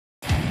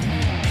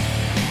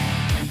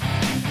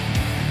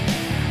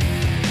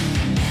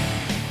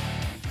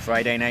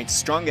Friday night's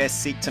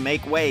strongest seek to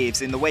make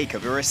waves in the wake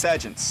of a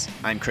resurgence.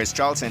 I'm Chris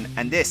Charlton,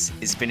 and this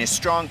is Finish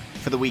Strong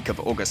for the week of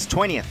August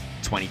 20th,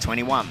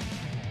 2021.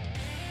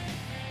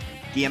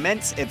 The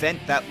immense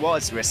event that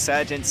was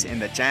resurgence in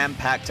the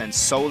jam-packed and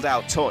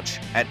sold-out torch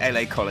at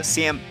LA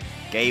Coliseum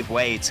gave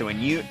way to a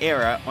new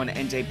era on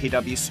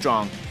NJPW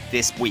Strong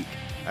this week,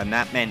 and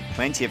that meant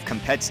plenty of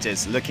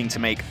competitors looking to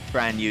make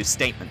brand new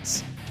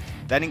statements.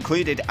 That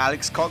included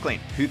Alex Coughlin,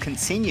 who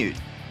continued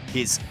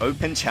his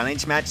Open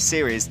Challenge match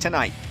series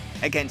tonight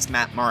against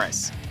Matt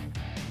Morris.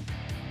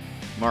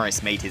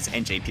 Morris made his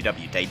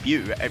NJPW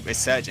debut at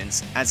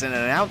Resurgence as an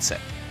announcer,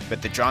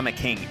 but the Drama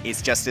King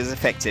is just as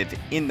effective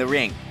in the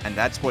ring, and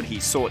that's what he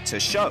sought to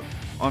show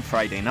on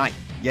Friday night.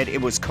 Yet it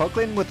was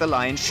Coughlin with the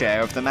lion's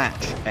share of the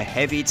match. A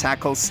heavy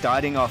tackle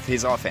starting off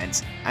his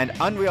offense, and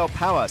unreal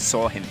power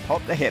saw him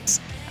pop the hips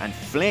and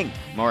fling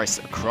Morris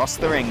across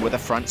the ring with a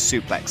front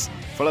suplex,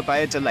 followed by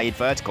a delayed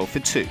vertical for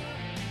 2.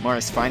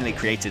 Morris finally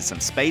created some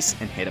space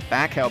and hit a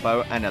back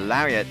elbow and a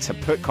lariat to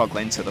put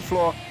Coughlin to the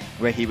floor,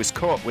 where he was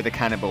caught with a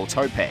cannibal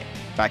tope.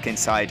 Back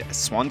inside, a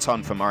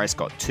swanton for Morris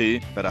got 2,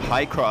 but a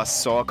high cross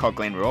saw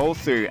Coughlin roll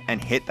through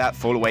and hit that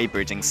fall-away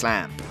bridging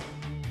slam.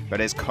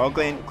 But as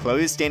Coughlin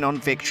closed in on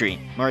victory,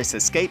 Morris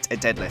escaped a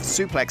deadlift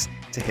suplex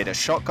to hit a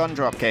shotgun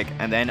dropkick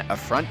and then a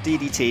front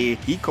DDT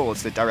he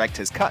calls the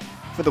director's cut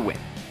for the win.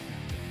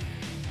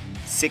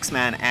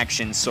 Six-man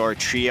action saw a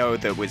trio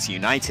that was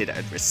united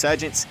at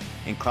Resurgence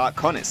in Clark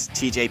Connors,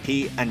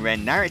 TJP, and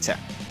Ren Narita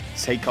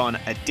take on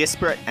a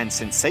disparate and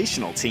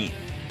sensational team.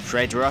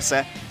 Fred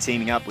Rosser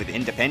teaming up with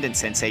independent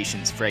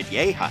sensations Fred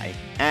Yehai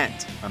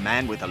and a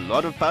man with a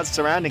lot of buzz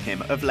surrounding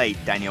him of late,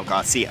 Daniel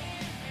Garcia.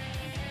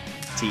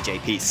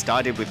 TJP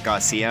started with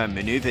Garcia and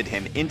maneuvered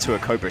him into a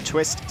Cobra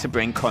twist to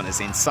bring Connors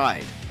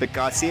inside, but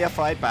Garcia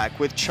fired back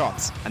with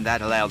chops, and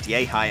that allowed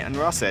Yehai and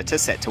Rosser to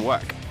set to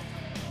work.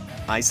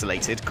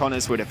 Isolated,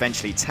 Connors would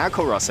eventually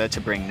tackle Rosser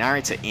to bring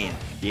Narita in,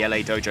 the LA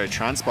Dojo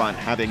transplant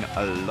having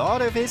a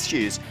lot of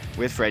issues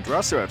with Fred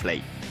Rosser of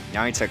late.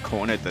 Narita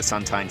cornered the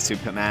Sunshine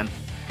Superman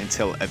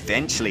until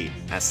eventually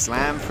a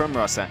slam from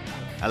Rosser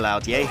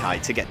allowed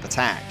Yehai to get the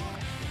tag.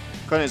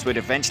 Connors would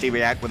eventually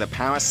react with a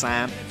power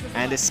slam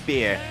and a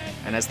spear,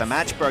 and as the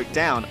match broke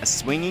down, a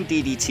swinging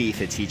DDT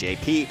for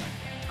TJP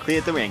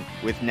cleared the ring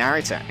with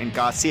Narita and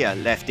Garcia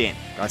left in.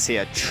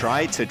 Garcia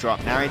tried to drop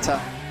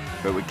Narita,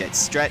 but would get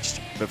stretched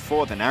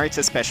before the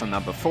Narita Special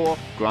number 4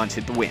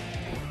 granted the win.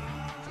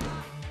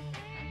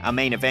 Our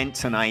main event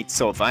tonight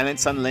saw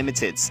Violence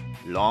Unlimited's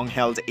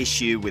long-held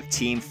issue with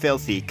Team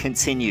Filthy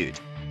continued.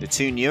 The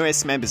two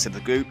newest members of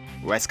the group,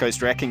 West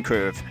Coast Wrecking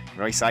Crew of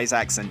Royce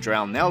Isaacs and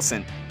Drell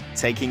Nelson,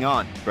 taking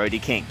on Brody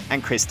King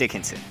and Chris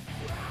Dickinson.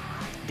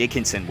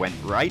 Dickinson went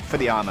right for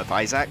the arm of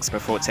Isaacs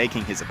before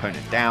taking his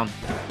opponent down,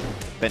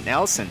 but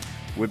Nelson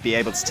would be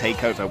able to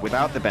take over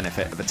without the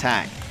benefit of a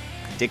tag.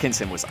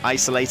 Dickinson was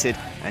isolated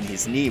and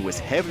his knee was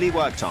heavily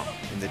worked on,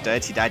 and the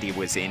Dirty Daddy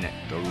was in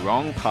the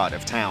wrong part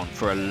of town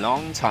for a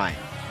long time,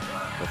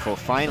 before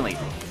finally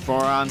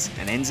forearms,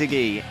 an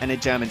enziguri and a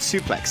German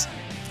suplex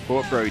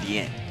brought Brody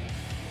in.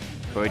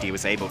 Brody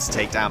was able to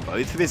take down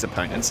both of his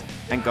opponents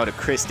and got a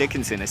Chris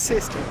Dickinson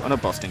assist on a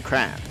Boston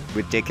Crab.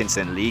 With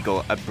Dickinson legal,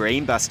 a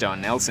brainbuster on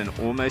Nelson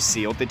almost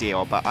sealed the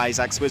deal, but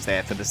Isaacs was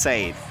there for the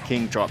save.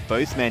 King dropped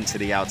both men to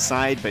the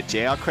outside, but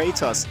JR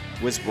Kratos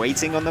was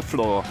waiting on the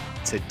floor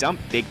to dump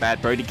Big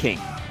Bad Brody King,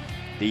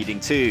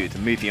 leading to the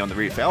movie on the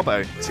roof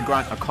elbow to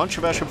grant a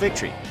controversial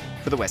victory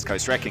for the West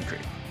Coast Wrecking Crew.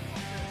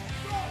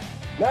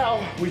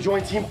 Now we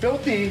join Team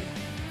Filthy.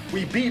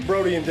 We beat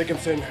Brody and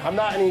Dickinson. I'm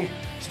not any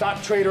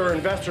stock trader or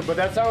investor, but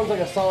that sounds like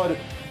a solid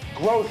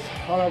growth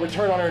on our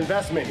return on our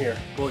investment here.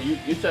 Well, you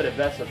said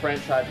invest. The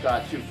franchise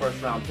got 2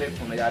 first-round picks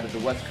when they added the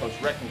West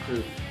Coast Wrecking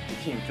Crew to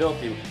Team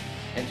Filthy.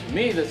 And to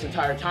me, this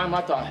entire time,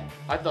 I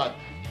thought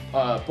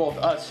both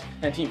us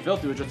and Team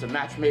Filthy were just a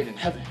match made in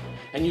heaven.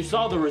 And you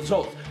saw the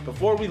results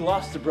before we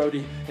lost to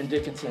Brody and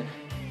Dickinson.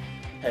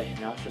 Hey,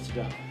 now it's just a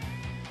go.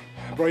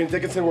 Brody and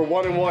Dickinson were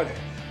 1-1.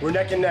 We're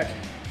neck and neck.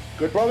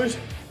 Good brothers,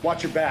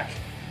 watch your back.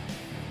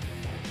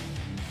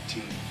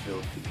 Team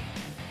Filthy.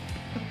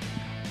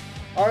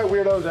 All right,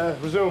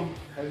 weirdos, resume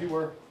as you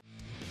were.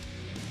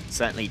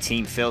 Certainly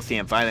Team Filthy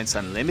and Violence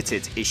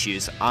Unlimited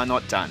issues are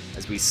not done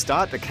as we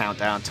start the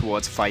countdown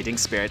towards Fighting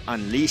Spirit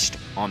Unleashed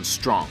on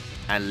Strong,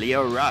 and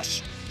Leo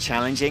Rush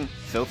challenging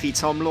Filthy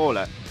Tom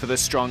Lawler for the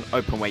Strong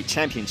Openweight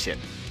Championship.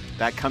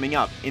 That coming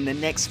up in the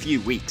next few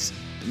weeks.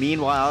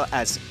 Meanwhile,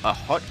 as a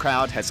hot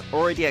crowd has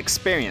already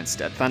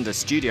experienced at Thunder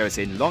Studios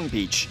in Long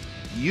Beach,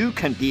 you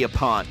can be a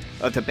part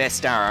of the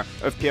best hour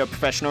of pure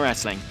professional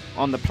wrestling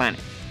on the planet.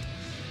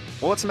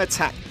 Autumn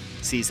Attack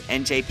sees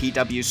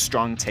NJPW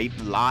Strong tape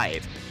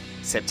live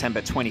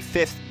September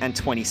 25th and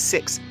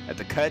 26th at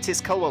the Curtis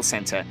Culwell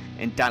Center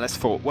in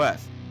Dallas-Fort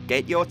Worth.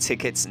 Get your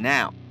tickets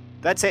now.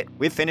 That's it.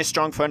 We've finished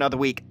Strong for another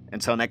week.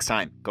 Until next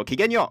time, go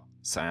kigenyo.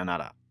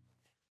 Sayonara.